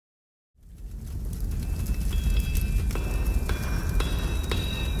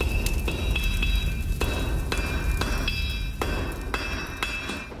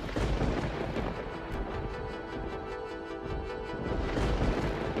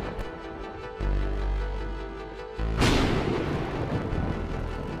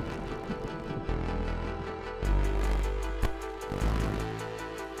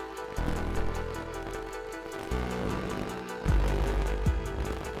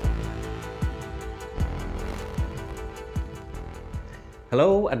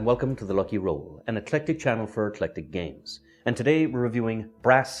Hello and welcome to The Lucky Roll, an eclectic channel for eclectic games. And today we're reviewing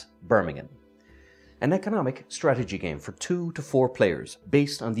Brass Birmingham, an economic strategy game for 2 to 4 players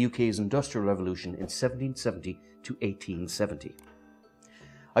based on the UK's Industrial Revolution in 1770 to 1870.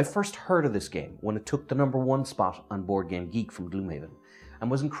 I first heard of this game when it took the #1 spot on Board Game Geek from Gloomhaven, and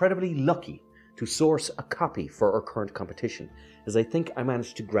was incredibly lucky to source a copy for our current competition, as I think I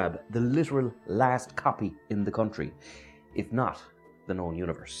managed to grab the literal last copy in the country, if not the known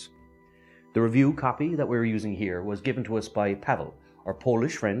universe. The review copy that we're using here was given to us by Pavel, our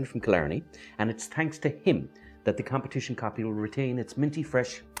Polish friend from Killarney, and it's thanks to him that the competition copy will retain its minty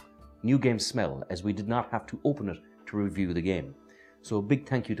fresh new game smell, as we did not have to open it to review the game. So a big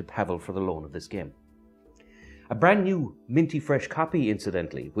thank you to Pavel for the loan of this game. A brand new minty fresh copy,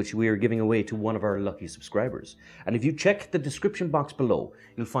 incidentally, which we are giving away to one of our lucky subscribers. And if you check the description box below,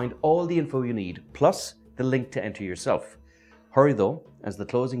 you'll find all the info you need, plus the link to enter yourself. Hurry though, as the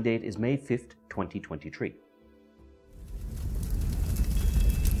closing date is May 5th, 2023.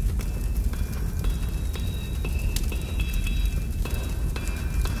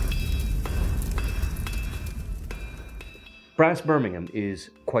 Brass Birmingham is,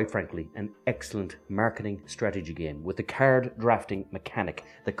 quite frankly, an excellent marketing strategy game with a card drafting mechanic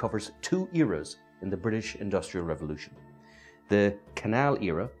that covers 2 eras in the British Industrial Revolution: the canal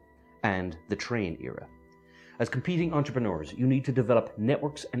era and the train era. As competing entrepreneurs, you need to develop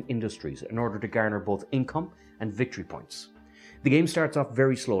networks and industries in order to garner both income and victory points. The game starts off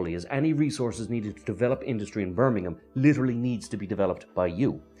very slowly, as any resources needed to develop industry in Birmingham literally needs to be developed by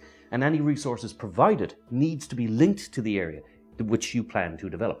you, and any resources provided needs to be linked to the area which you plan to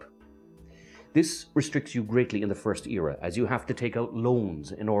develop. This restricts you greatly in the first era, as you have to take out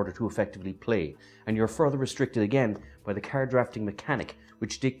loans in order to effectively play, and you're further restricted again by the card drafting mechanic,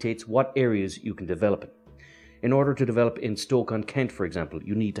 which dictates what areas you can develop in. In order to develop in Stoke-on-Kent, for example,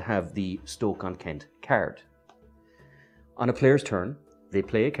 you need to have the Stoke-on-Kent card. On a player's turn, they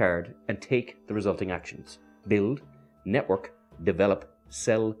play a card and take the resulting actions: build, network, develop,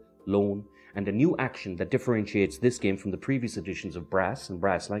 sell, loan, and a new action that differentiates this game from the previous editions of Brass and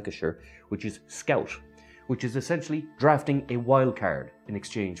Brass Lancashire, which is Scout, which is essentially drafting a wild card in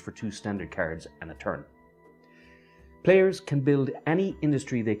exchange for 2 standard cards and a turn. Players can build any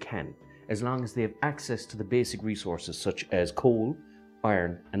industry they can, as long as they have access to the basic resources such as coal,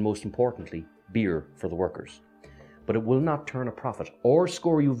 iron, and most importantly, beer for the workers. But it will not turn a profit or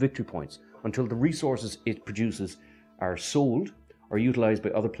score you victory points until the resources it produces are sold or utilized by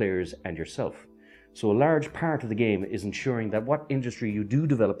other players and yourself. So a large part of the game is ensuring that what industry you do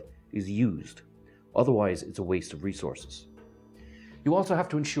develop is used. Otherwise, it's a waste of resources. You also have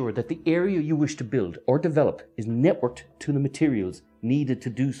to ensure that the area you wish to build or develop is networked to the materials needed to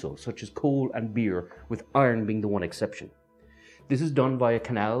do so, such as coal and beer, with iron being the one exception. This is done via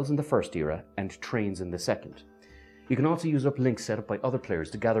canals in the first era and trains in the second. You can also use up links set up by other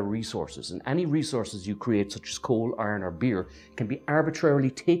players to gather resources, and any resources you create, such as coal, iron or beer, can be arbitrarily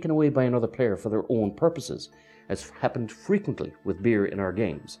taken away by another player for their own purposes, as happened frequently with beer in our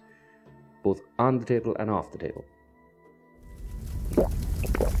games, both on the table and off the table.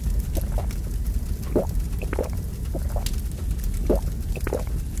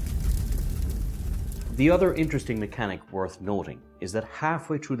 The other interesting mechanic worth noting is that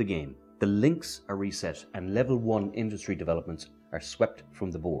halfway through the game, the links are reset and level 1 industry developments are swept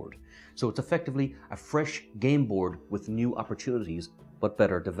from the board. So it's effectively a fresh game board with new opportunities, but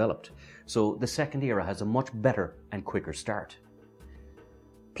better developed. So the second era has a much better and quicker start.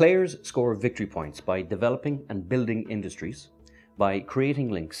 Players score victory points by developing and building industries, by creating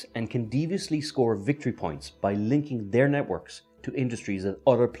links, and can deviously score victory points by linking their networks to industries that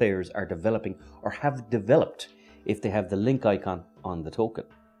other players are developing or have developed if they have the link icon on the token.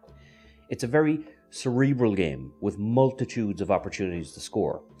 It's a very cerebral game with multitudes of opportunities to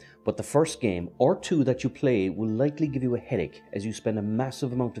score, but the first game or 2 that you play will likely give you a headache, as you spend a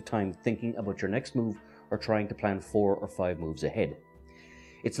massive amount of time thinking about your next move or trying to plan 4 or 5 moves ahead.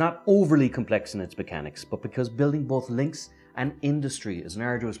 It's not overly complex in its mechanics, but because building both links and industry is an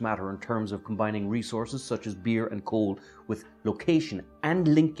arduous matter in terms of combining resources such as beer and coal with location and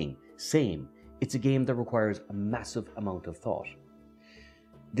linking, it's a game that requires a massive amount of thought.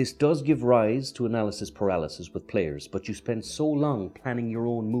 This does give rise to analysis paralysis with players, but you spend so long planning your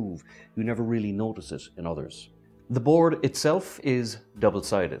own move, you never really notice it in others. The board itself is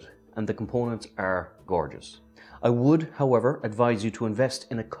double-sided, and the components are gorgeous. I would, however, advise you to invest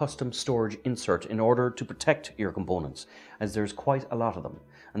in a custom storage insert in order to protect your components, as there's quite a lot of them,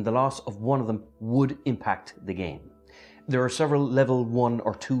 and the loss of one of them would impact the game. There are several level 1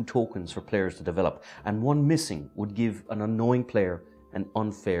 or 2 tokens for players to develop, and one missing would give an unknowing player an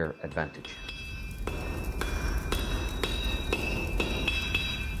unfair advantage.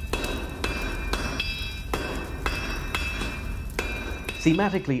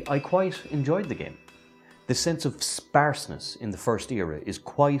 Thematically, I quite enjoyed the game. The sense of sparseness in the first era is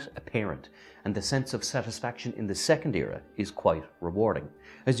quite apparent, and the sense of satisfaction in the second era is quite rewarding,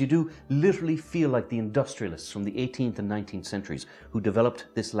 as you do literally feel like the industrialists from the 18th and 19th centuries who developed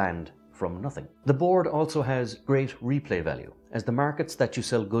this land from nothing. The board also has great replay value, as the markets that you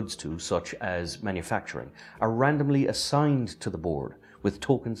sell goods to, such as manufacturing, are randomly assigned to the board with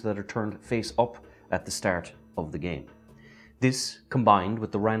tokens that are turned face up at the start of the game. This, combined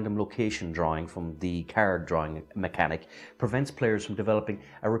with the random location drawing from the card drawing mechanic, prevents players from developing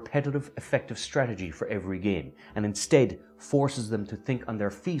a repetitive, effective strategy for every game, and instead forces them to think on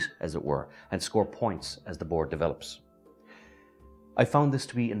their feet, as it were, and score points as the board develops. I found this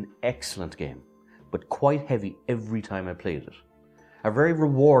to be an excellent game, but quite heavy every time I played it. A very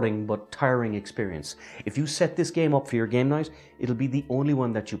rewarding but tiring experience. If you set this game up for your game night, it'll be the only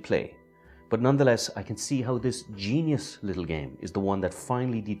one that you play. But nonetheless, I can see how this genius little game is the one that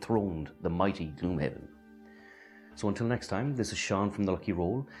finally dethroned the mighty Gloomhaven. So until next time, this is Sean from The Lucky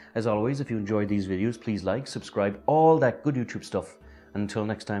Roll. As always, if you enjoyed these videos, please like, subscribe, all that good YouTube stuff. And until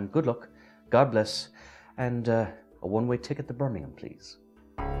next time, good luck, God bless, and a one-way ticket to Birmingham, please.